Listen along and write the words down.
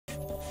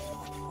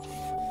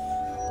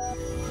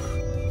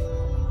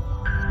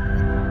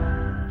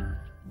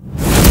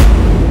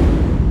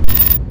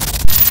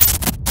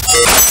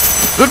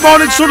Good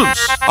morning, students.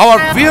 Our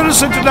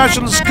VRS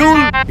International School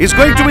is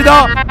going to be the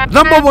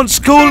 #1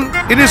 school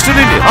in Eastern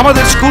India.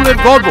 আমাদের স্কুলের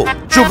গর্ব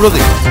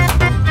শুভ্রদীপ।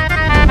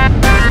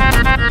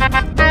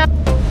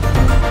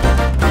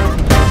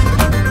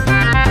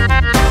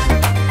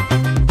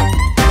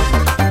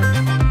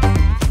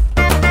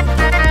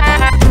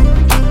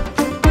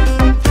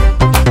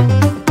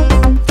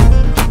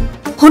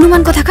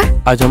 হনুমান কোথাকার?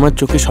 আজ আমার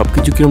চোখে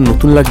সবকিছু কিরম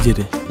নতুন লাগছে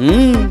রে।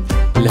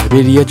 ল্যাবে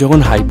রিয়া যখন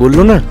হাই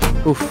বললো না,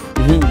 উফ,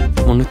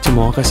 মনে হচ্ছে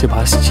মহাকাশে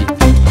ভাসছি।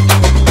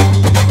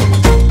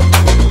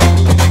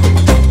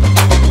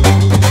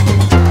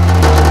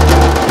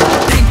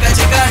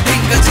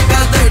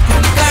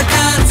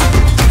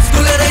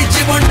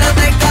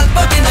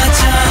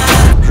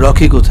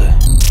 রকি কোথায়?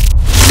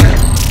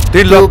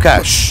 3 লাখ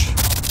ক্যাশ।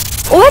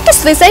 ও একটা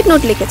সুইসাইড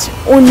নোট লিখেছে,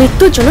 ওর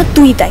মৃত্যুর জন্য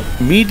তুই দায়ী।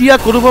 মিডিয়া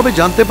কোনোভাবে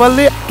জানতে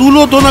পারলে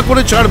তুলোদনা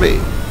করে ছাড়বে।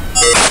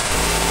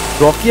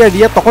 রকি আর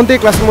রিয়া তখন থেকে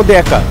ক্লাসের মধ্যে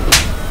একা।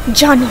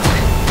 জানোয়ার,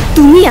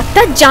 তুমি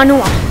একটা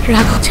জানোয়ার।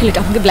 রাঘব ছেলেটা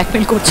আমাকে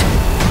ব্ল্যাকমেল করছে।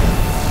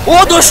 ও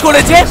দোষ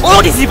করেছে, ও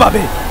টিসি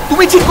পাবে।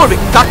 তুমি ঠিক করবে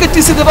কাকে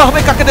টিসি দেওয়া হবে,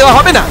 কাকে দেওয়া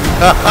হবে না।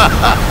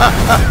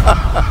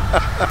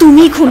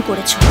 তুমি খুন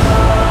করেছো।